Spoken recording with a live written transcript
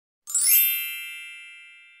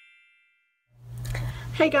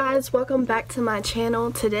Hey guys, welcome back to my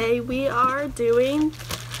channel. Today we are doing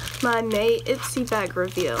my May Ipsy Bag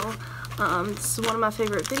reveal. This is one of my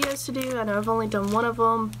favorite videos to do. I know I've only done one of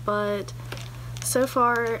them, but so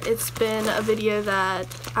far it's been a video that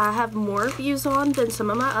I have more views on than some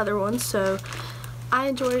of my other ones, so I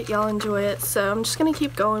enjoy it, y'all enjoy it, so I'm just going to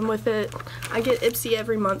keep going with it. I get Ipsy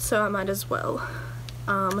every month, so I might as well.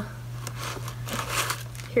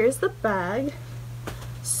 Here's the bag.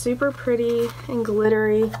 Super pretty and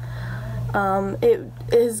glittery. It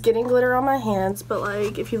is getting glitter on my hands, but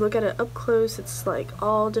like if you look at it up close, it's like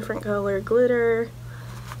all different color glitter.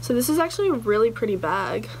 So this is actually a really pretty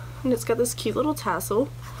bag, and it's got this cute little tassel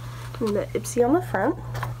and the Ipsy on the front.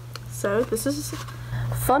 So this is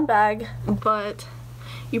a fun bag, but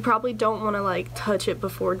you probably don't want to like touch it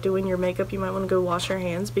before doing your makeup. You might want to go wash your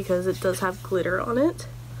hands because it does have glitter on it.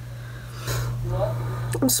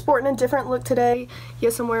 I'm sporting a different look today.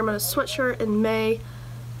 Yes, I'm wearing my sweatshirt in May.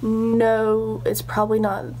 No, it's probably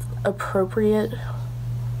not appropriate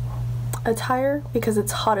attire because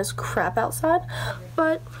it's hot as crap outside,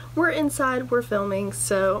 but we're inside, we're filming,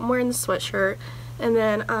 so I'm wearing the sweatshirt, and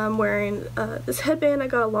then I'm wearing this headband I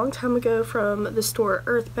got a long time ago from the store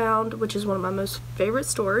Earthbound, which is one of my most favorite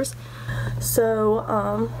stores.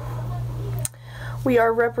 So we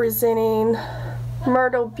are representing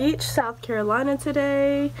Myrtle Beach, South Carolina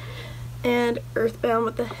today, and Earthbound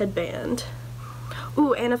with the headband.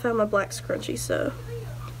 Ooh, and I found my black scrunchie, so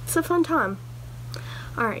it's a fun time.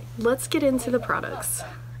 Alright, let's get into the products.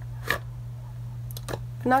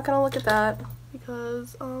 I'm not gonna look at that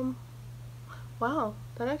because, wow,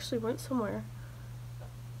 that actually went somewhere.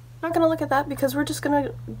 I'm not gonna look at that because we're just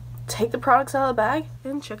gonna take the products out of the bag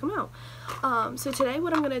and check them out. So today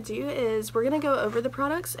what I'm gonna do is we're gonna go over the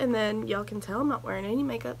products, and then y'all can tell I'm not wearing any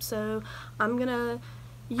makeup, so I'm gonna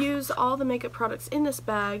use all the makeup products in this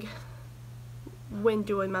bag when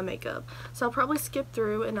doing my makeup. So I'll probably skip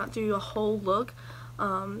through and not do a whole look,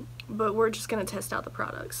 but we're just gonna test out the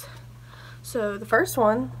products. So the first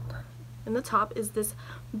one in the top is this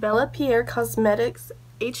BelláPierre Cosmetics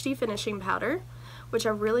HD Finishing Powder, which I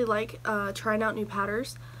really like trying out new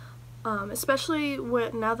powders. Especially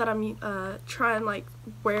now that I'm trying like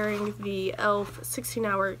wearing the e.l.f.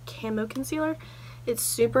 16-hour camo concealer. It's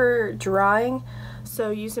super drying,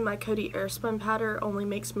 so using my Coty Airspun powder only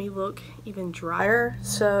makes me look even drier,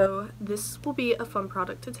 so this will be a fun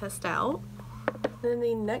product to test out. Then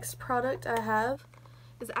the next product I have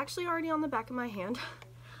is actually already on the back of my hand.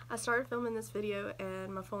 I started filming this video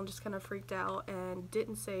and my phone just kind of freaked out and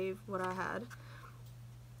didn't save what I had.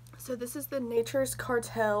 So this is the Nature's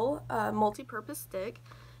Cartel multi-purpose stick.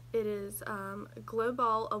 It is Glow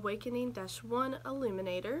Ball Awakening -1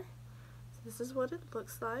 Illuminator. So this is what it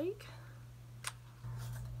looks like.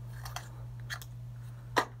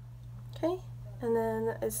 Okay, and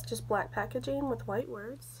then it's just black packaging with white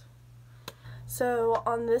words. So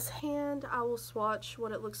on this hand, I will swatch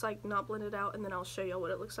what it looks like not blended out, and then I'll show you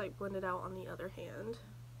what it looks like blended out on the other hand.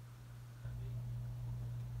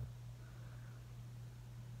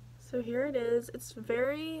 So here it is. It's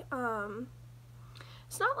very,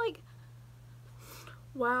 it's not like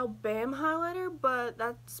wow bam highlighter, but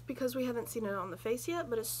that's because we haven't seen it on the face yet,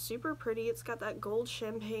 but it's super pretty. It's got that gold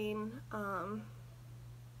champagne,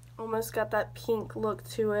 almost got that pink look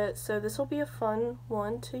to it, so this will be a fun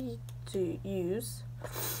one to use.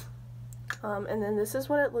 And then this is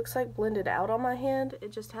what it looks like blended out on my hand.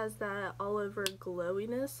 It just has that all over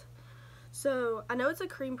glowiness. So I know it's a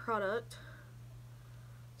cream product,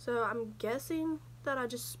 so I'm guessing that I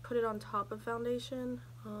just put it on top of foundation.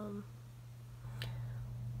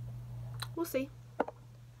 We'll see.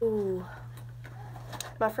 Ooh.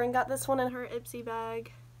 My friend got this one in her Ipsy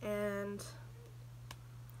bag, and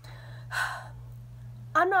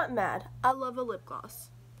I'm not mad. I love a lip gloss.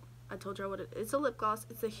 I told you what it is. It's a lip gloss.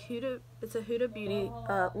 It's a Huda Beauty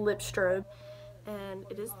lip strobe, and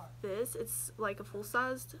it is this. It's like a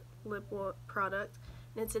full-sized lip product,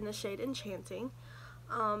 and it's in the shade Enchanting.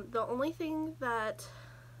 The only thing that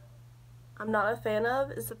I'm not a fan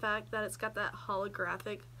of is the fact that it's got that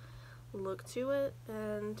holographic look to it,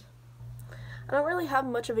 and I don't really have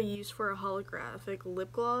much of a use for a holographic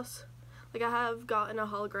lip gloss. Like, I have gotten a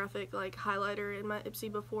holographic like highlighter in my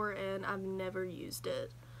Ipsy before, and I've never used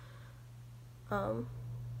it.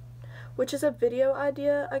 Which is a video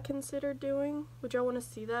idea I considered doing. Would y'all want to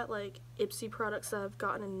see that? Like, Ipsy products that I've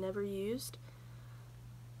gotten and never used.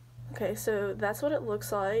 Okay, so that's what it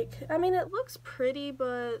looks like. I mean, it looks pretty,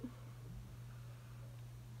 but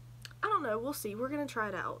I don't know. We'll see. We're going to try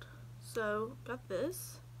it out. So, got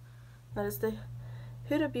this. That is the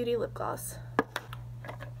Huda Beauty lip gloss.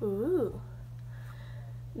 Ooh.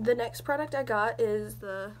 The next product I got is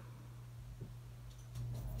the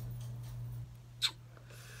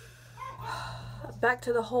back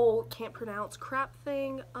to the whole can't pronounce crap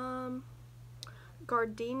thing.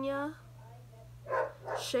 Gardenia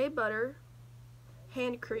Shea Butter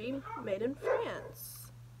Hand Cream made in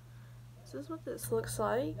France. This is what this looks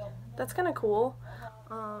like. That's kind of cool.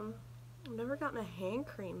 I've never gotten a hand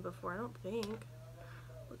cream before, I don't think.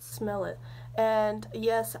 Let's smell it. And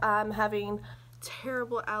yes, I'm having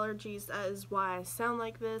terrible allergies. That is why I sound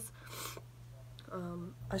like this.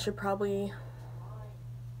 I should probably,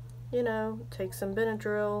 you know, take some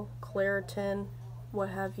Benadryl, Claritin, what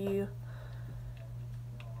have you.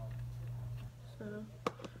 So,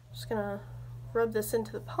 I'm just gonna rub this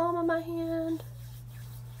into the palm of my hand.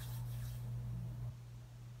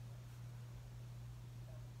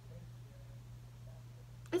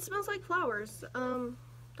 It smells like flowers.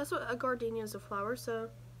 That's what a gardenia is, a flower, so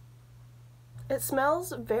it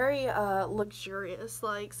smells very luxurious,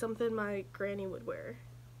 like something my granny would wear.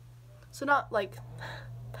 So not like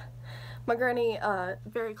my granny,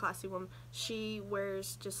 very classy woman. She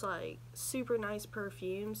wears just like super nice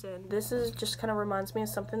perfumes, and this is just kind of reminds me of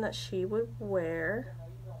something that she would wear.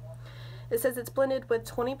 It says it's blended with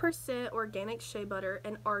 20% organic shea butter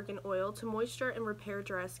and argan oil to moisture and repair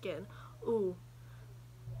dry skin. Ooh.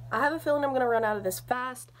 I have a feeling I'm going to run out of this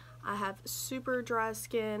fast. I have super dry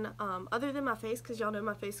skin, other than my face, because y'all know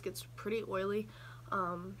my face gets pretty oily.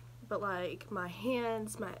 But like my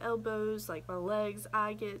hands, my elbows, like my legs,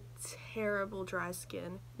 I get terrible dry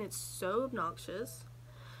skin. And it's so obnoxious.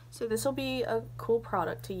 So this will be a cool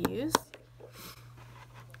product to use.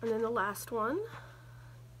 And then the last one.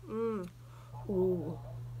 Ooh.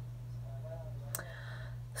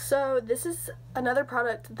 So this is another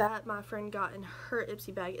product that my friend got in her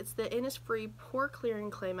Ipsy bag. It's the InnisFree Pore Clearing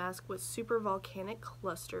Clay Mask with Super Volcanic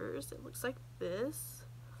Clusters. It looks like this.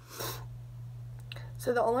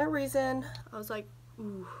 So the only reason I was like,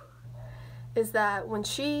 ooh, is that when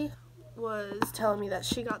she was telling me that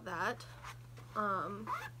she got that,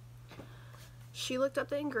 she looked up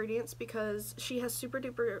the ingredients because she has super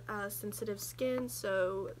duper sensitive skin,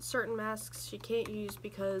 so certain masks she can't use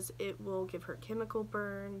because it will give her chemical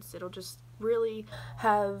burns. It'll just really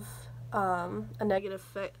have a negative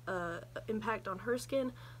impact on her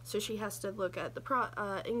skin, so she has to look at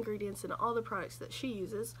the ingredients in all the products that she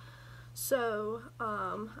uses. So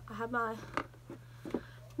I have my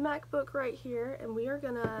MacBook right here, and we are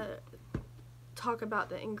gonna talk about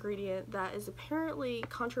the ingredient that is apparently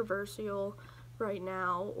controversial right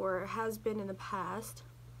now, or has been in the past.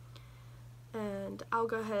 And I'll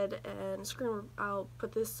go ahead and I'll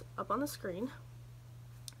put this up on the screen.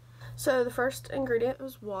 So the first ingredient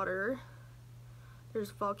was water. There's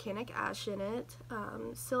volcanic ash in it,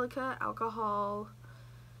 silica, alcohol,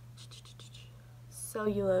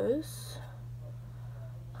 cellulose.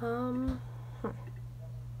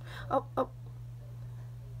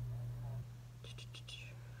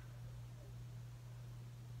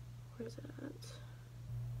 Where's it at?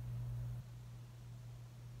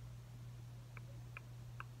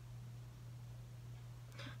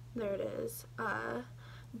 There it is.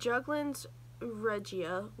 Juglans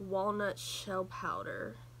Regia walnut shell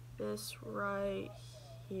powder. This right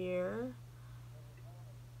here.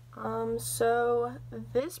 So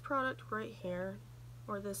this product right here,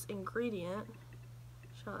 or this ingredient,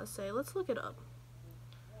 shall I say, let's look it up.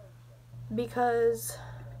 Because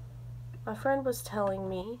my friend was telling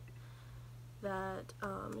me that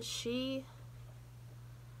she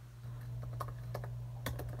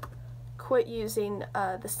quit using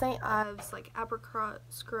the St. Ives like apricot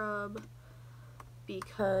scrub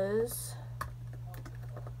because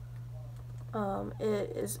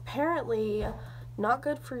it is apparently not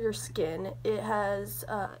good for your skin. It has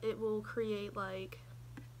it will create like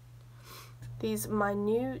these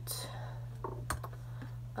minute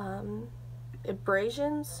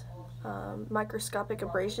abrasions, microscopic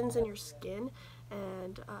abrasions in your skin,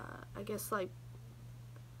 and I guess like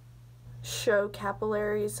show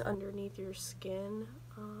capillaries underneath your skin.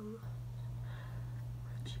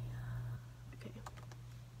 Okay,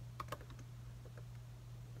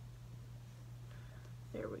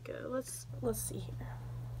 there we go. Let's see here.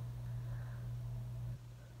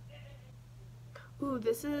 Ooh,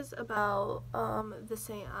 this is about the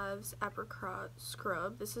St. Ives apricot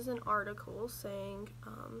scrub. This is an article saying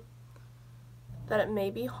that it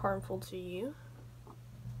may be harmful to you.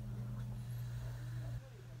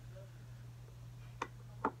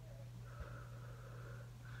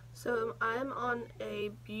 So I'm on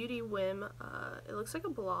a beauty whim. It looks like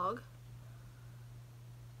a blog.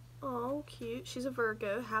 Oh, cute. She's a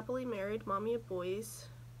Virgo, happily married, mommy of boys.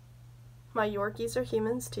 My Yorkies are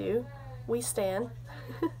humans too. We stan.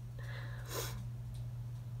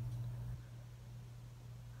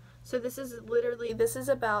 So this is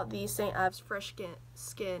about the St. Ives Fresh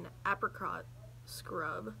Skin Apricot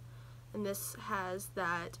Scrub. And this has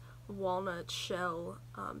that walnut shell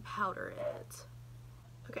powder in it.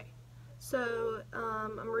 Okay, so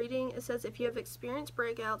I'm reading, it says, if you have experienced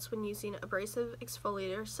breakouts when using abrasive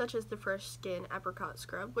exfoliators such as the Fresh Skin Apricot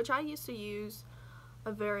Scrub, which I used to use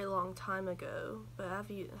a very long time ago, but I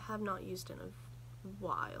have not used in a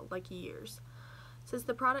while, like years. It says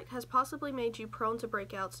the product has possibly made you prone to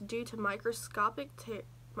breakouts due to microscopic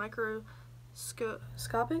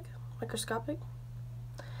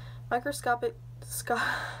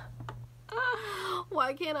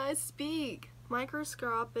why can't I speak?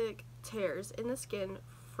 Microscopic tears in the skin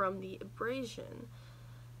from the abrasion.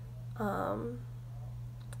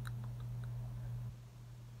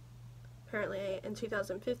 Apparently in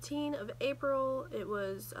 2015 of April, it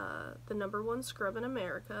was the #1 scrub in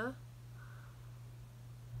America.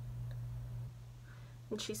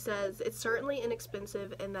 And she says, it's certainly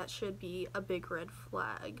inexpensive and that should be a big red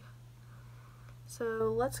flag.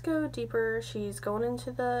 So let's go deeper. She's going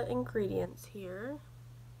into the ingredients here.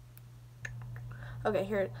 Okay,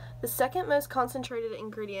 here. The second most concentrated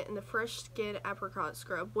ingredient in the Fresh Skin Apricot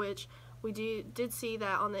Scrub, which we did see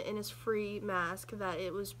that on the InnisFree mask, that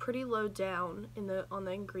it was pretty low down on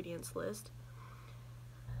the ingredients list.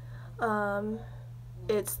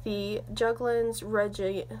 It's the Juglans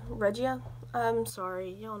Regia. I'm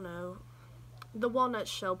sorry, y'all know. The walnut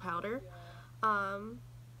shell powder.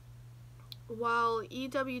 While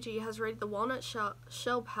EWG has rated the walnut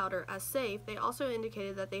shell powder as safe, they also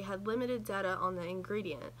indicated that they had limited data on the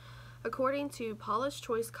ingredient. According to Paula's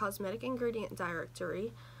Choice Cosmetic Ingredient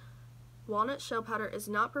Directory, walnut shell powder is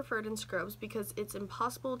not preferred in scrubs because it's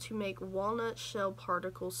impossible to make walnut shell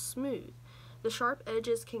particles smooth. The sharp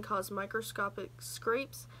edges can cause microscopic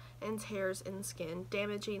scrapes and tears in the skin,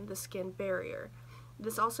 damaging the skin barrier.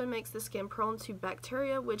 This also makes the skin prone to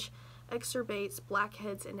bacteria, which exacerbates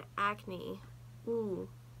blackheads and acne. Ooh,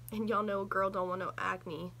 and y'all know a girl don't want no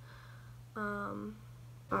acne.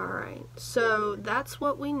 Alright, so that's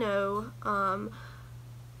what we know.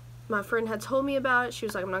 My friend had told me about it. She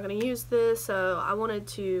was like, I'm not going to use this, so I wanted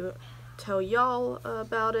to tell y'all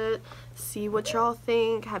about it, see what y'all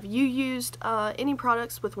think. Have you used any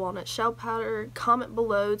products with walnut shell powder? Comment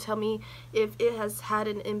below, tell me if it has had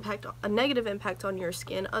a negative impact on your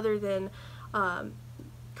skin other than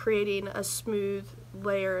creating a smooth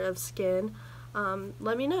layer of skin.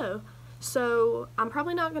 Let me know. So I'm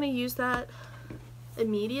probably not going to use that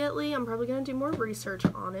immediately. I'm probably going to do more research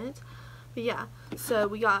on it. But yeah, so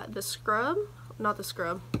we got the scrub, not the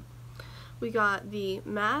scrub, we got the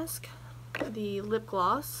mask, the lip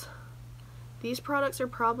gloss. These products are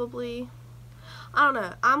probably, I don't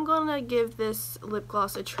know, I'm gonna give this lip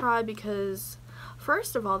gloss a try because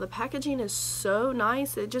first of all, the packaging is so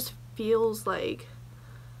nice. It just feels like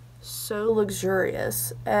so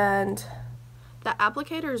luxurious, and the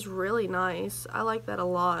applicator is really nice. I like that a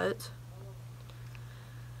lot.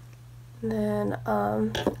 And then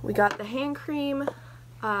we got the hand cream,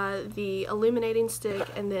 the illuminating stick,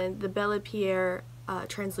 and then the BelláPierre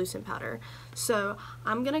translucent powder. So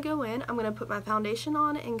I'm gonna go in, I'm gonna put my foundation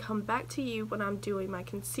on and come back to you when I'm doing my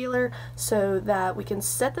concealer so that we can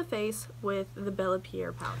set the face with the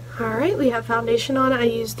BelláPierre powder. Alright, we have foundation on. I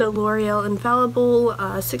used the L'Oreal Infallible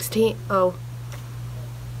 16. Oh,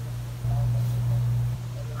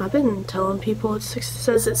 I've been telling people it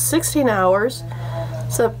says it's 16 hours.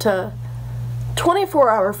 It's up to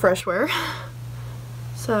 24-hour fresh wear.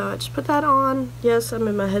 So I just put that on. Yes, I'm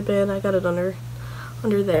in my headband. I got it under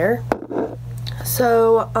there.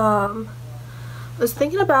 So I was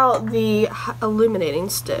thinking about the illuminating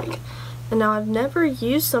stick, and now I've never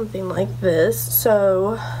used something like this.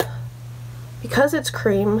 So because it's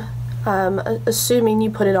cream, assuming you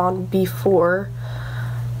put it on before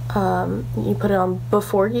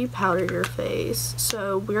you powder your face.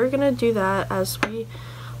 So we're gonna do that as we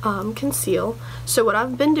conceal. So what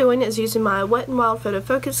I've been doing is using my Wet n Wild Photo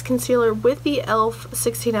Focus Concealer with the e.l.f.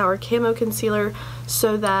 16-Hour Camo Concealer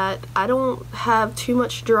so that I don't have too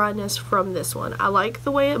much dryness from this one. I like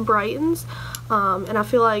the way it brightens, and I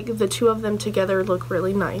feel like the two of them together look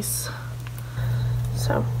really nice.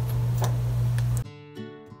 So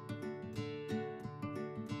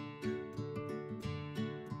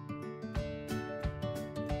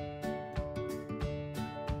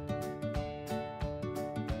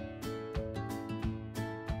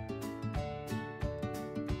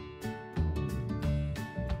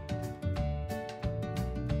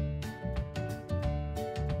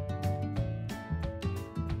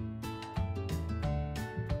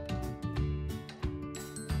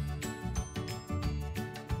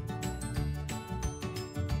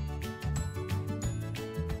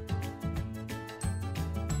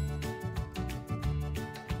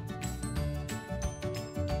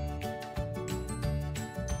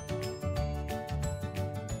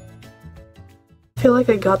I feel like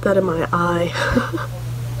I got that in my eye.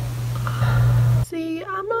 See,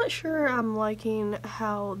 I'm not sure I'm liking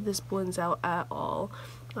how this blends out at all.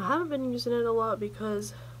 I haven't been using it a lot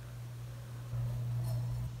because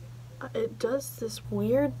it does this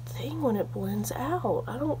weird thing when it blends out.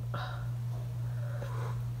 I don't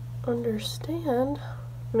understand.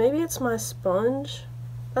 Maybe it's my sponge.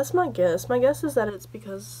 That's my guess. My guess is that it's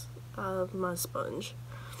because of my sponge.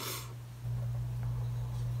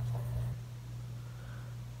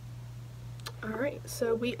 Alright,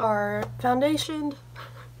 so we are foundationed,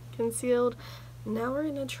 concealed. Now we're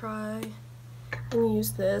gonna try and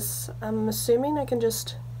use this. I'm assuming I can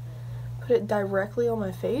just put it directly on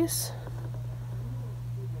my face.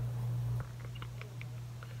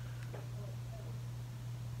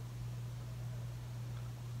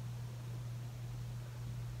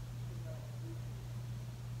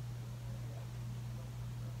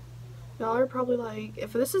 Y'all are probably like,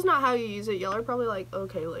 if this is not how you use it, y'all are probably like,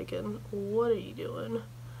 okay, Laken, what are you doing?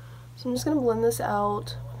 So I'm just gonna blend this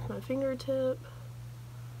out with my fingertip.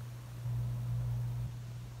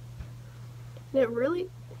 And it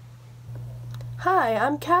really... Hi,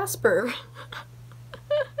 I'm Casper.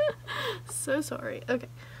 So sorry. Okay,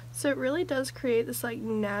 so it really does create this like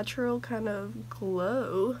natural kind of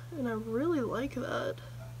glow, and I really like that.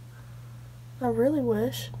 I really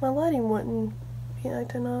wish my lighting wouldn't be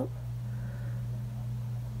acting up.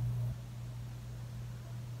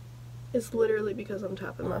 It's literally because I'm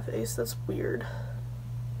tapping my face. That's weird.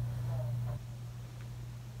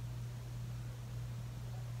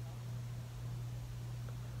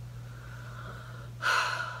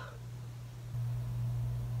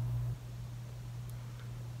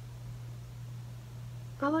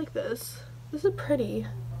 I like this. This is pretty.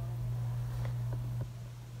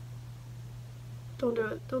 Don't do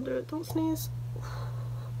it. Don't do it. Don't sneeze.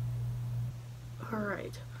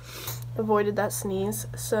 Alright. Avoided that sneeze.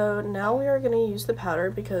 So now we are going to use the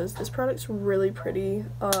powder because this product's really pretty.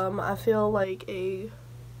 I feel like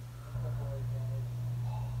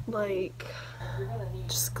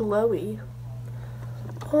just glowy.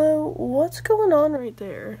 What's going on right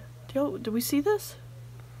there? Do we see this?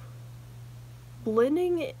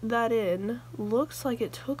 Blending that in looks like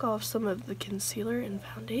it took off some of the concealer and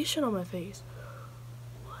foundation on my face.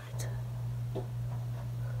 What?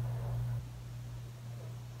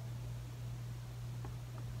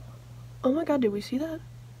 Oh my god, did we see that?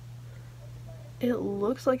 It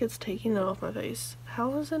looks like it's taking that off my face.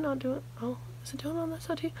 How is it not doing? Oh, is it doing it on that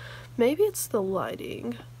side too? Maybe it's the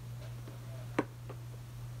lighting.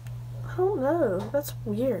 I don't know. That's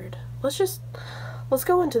weird. Let's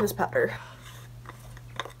go into this powder.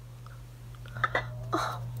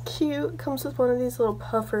 Oh, cute. It comes with one of these little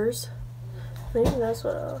puffers. Maybe that's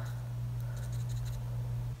what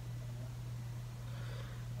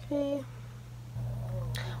Okay.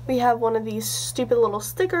 We have one of these stupid little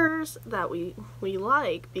stickers that we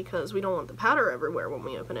like because we don't want the powder everywhere when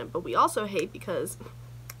we open it, but we also hate because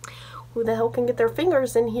who the hell can get their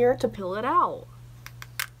fingers in here to peel it out?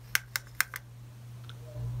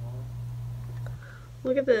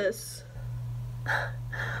 Look at this.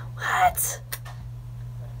 What?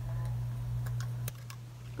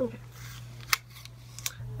 Okay.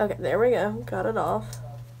 Okay, there we go. Got it off.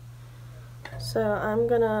 So I'm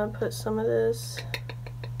gonna put some of this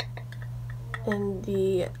in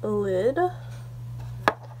the lid, and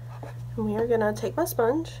we are gonna take my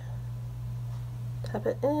sponge, tap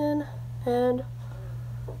it in, and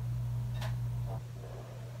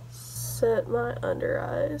set my under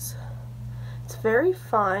eyes. It's very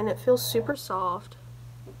fine. It feels super soft.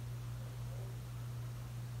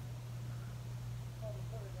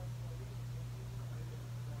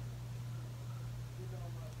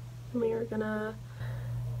 And we are gonna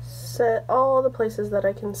set all the places that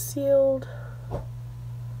I concealed.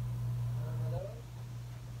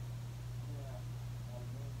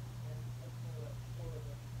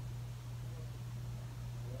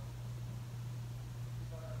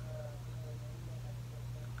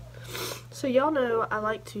 So y'all know I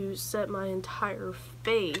like to set my entire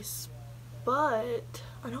face, but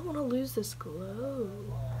I don't want to lose this glow.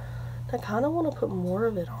 I kind of want to put more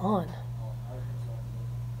of it on.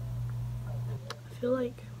 I feel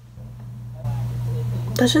like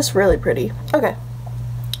that's just really pretty. Okay,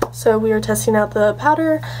 so we are testing out the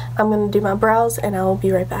powder. I'm going to do my brows and I will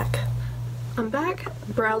be right back. I'm back.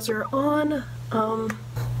 Brows are on.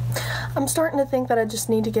 I'm starting to think that I just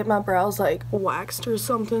need to get my brows like waxed or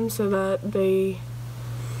something so that they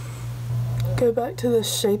go back to the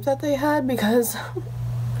shape that they had, because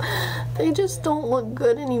they just don't look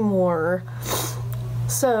good anymore.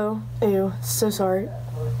 So, ew, so sorry.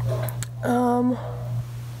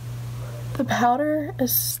 The powder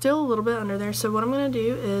is still a little bit under there, so what I'm going to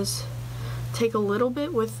do is take a little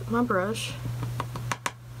bit with my brush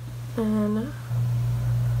and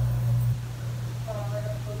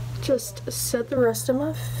just set the rest of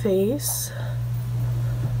my face.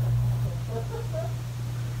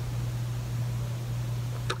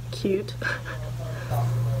 Cute.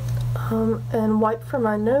 And wipe for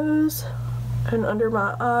my nose and under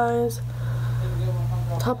my eyes,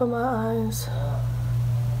 top of my eyes.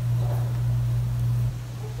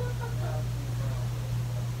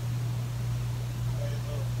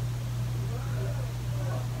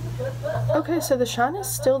 Okay, so the shine is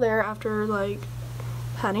still there after like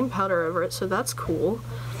patting powder over it, so that's cool.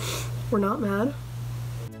 We're not mad.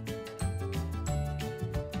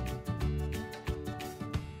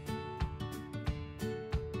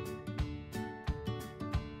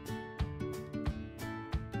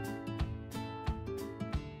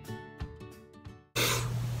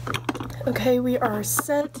 Okay, we are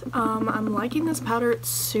set. I'm liking this powder. It's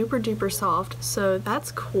super duper soft, so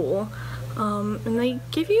that's cool. And they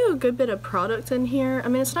give you a good bit of product in here. I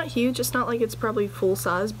mean, it's not huge. It's not like it's probably full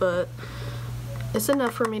size, but it's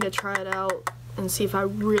enough for me to try it out and see if I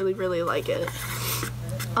really, really like it.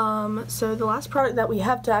 So the last product that we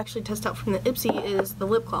have to actually test out from the Ipsy is the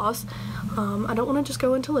lip gloss. I don't want to just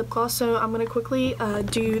go into lip gloss, so I'm going to quickly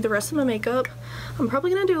do the rest of my makeup. I'm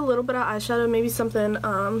probably going to do a little bit of eyeshadow, maybe something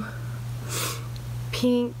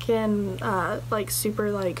pink and like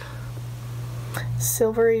super like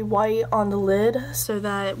silvery white on the lid, so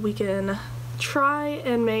that we can try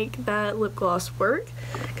and make that lip gloss work,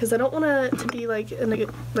 because I don't want it to be like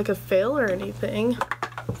a fail or anything.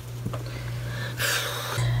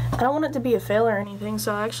 I don't want it to be a fail or anything,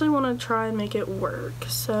 so I actually want to try and make it work,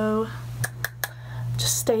 so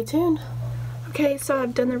just stay tuned. Okay, so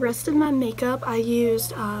I've done the rest of my makeup. I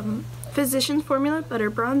used Physicians Formula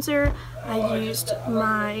Butter Bronzer. I used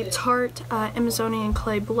my Tarte Amazonian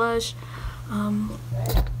Clay Blush.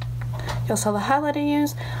 Y'all saw the highlight I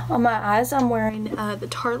used. On my eyes, I'm wearing the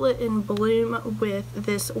Tartelette in Bloom with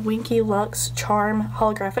this Winky Lux Charm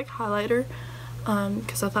holographic highlighter,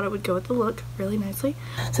 because I thought it would go with the look really nicely.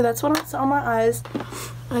 So that's what I on my eyes.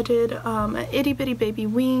 I did an itty bitty baby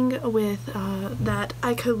wing with that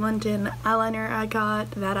Ico London eyeliner I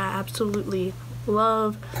got that I absolutely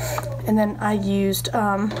love. And then I used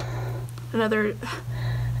another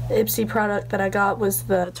Ipsy product that I got was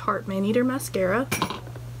the Tarte Maneater mascara.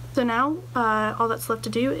 So now all that's left to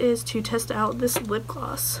do is to test out this lip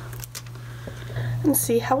gloss and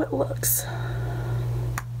see how it looks.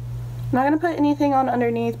 I'm not going to put anything on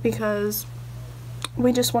underneath because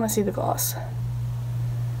we just want to see the gloss.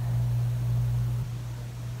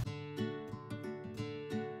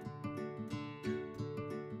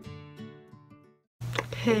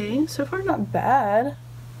 Okay, so far not bad.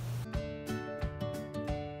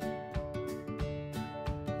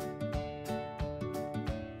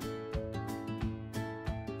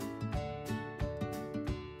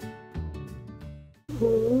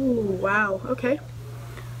 Ooh, wow, okay.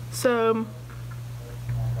 So,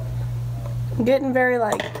 I'm getting very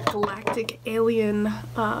like galactic alien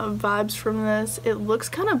vibes from this. It looks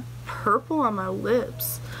kind of purple on my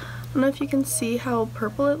lips. I don't know if you can see how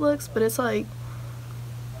purple it looks, but it's like,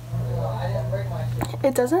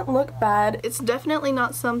 it doesn't look bad. It's definitely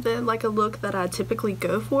not something like a look that I typically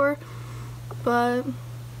go for, but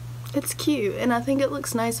it's cute, and I think it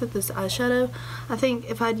looks nice with this eyeshadow. I think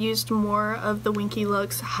if I'd used more of the Winky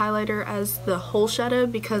Lux highlighter as the whole shadow,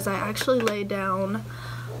 because I actually laid down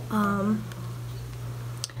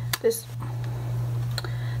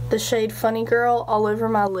the shade Funny Girl all over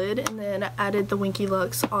my lid, and then added the Winky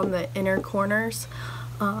Lux on the inner corners.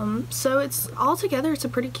 So it's all together, it's a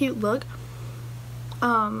pretty cute look.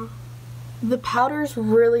 The powder's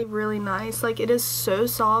really, really nice. Like, it is so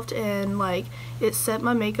soft, and like it set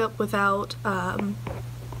my makeup without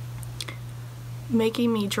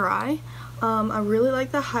making me dry. I really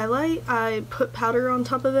like the highlight. I put powder on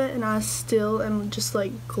top of it and I still am just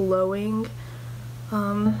like glowing.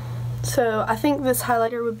 So I think this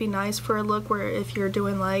highlighter would be nice for a look where if you're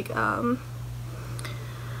doing like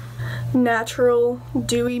natural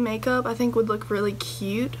dewy makeup, I think would look really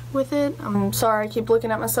cute with it. I'm sorry I keep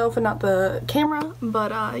looking at myself and not the camera,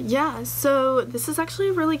 but yeah, so this is actually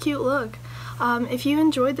a really cute look. If you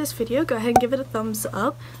enjoyed this video, go ahead and give it a thumbs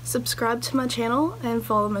up, subscribe to my channel, and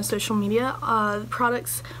follow my social media.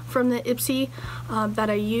 Products from the Ipsy that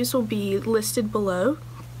I use will be listed below.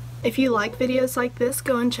 If you like videos like this,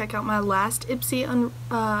 go and check out my last Ipsy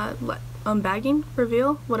unbagging,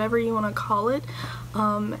 reveal, whatever you want to call it.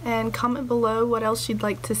 And comment below what else you'd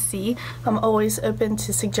like to see. I'm always open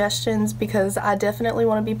to suggestions because I definitely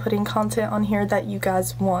want to be putting content on here that you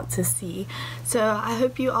guys want to see. So I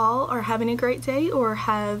hope you all are having a great day, or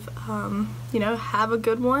have, you know, have a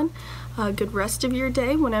good one. A good rest of your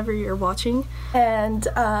day whenever you're watching. And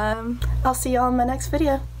I'll see you all in my next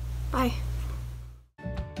video. Bye.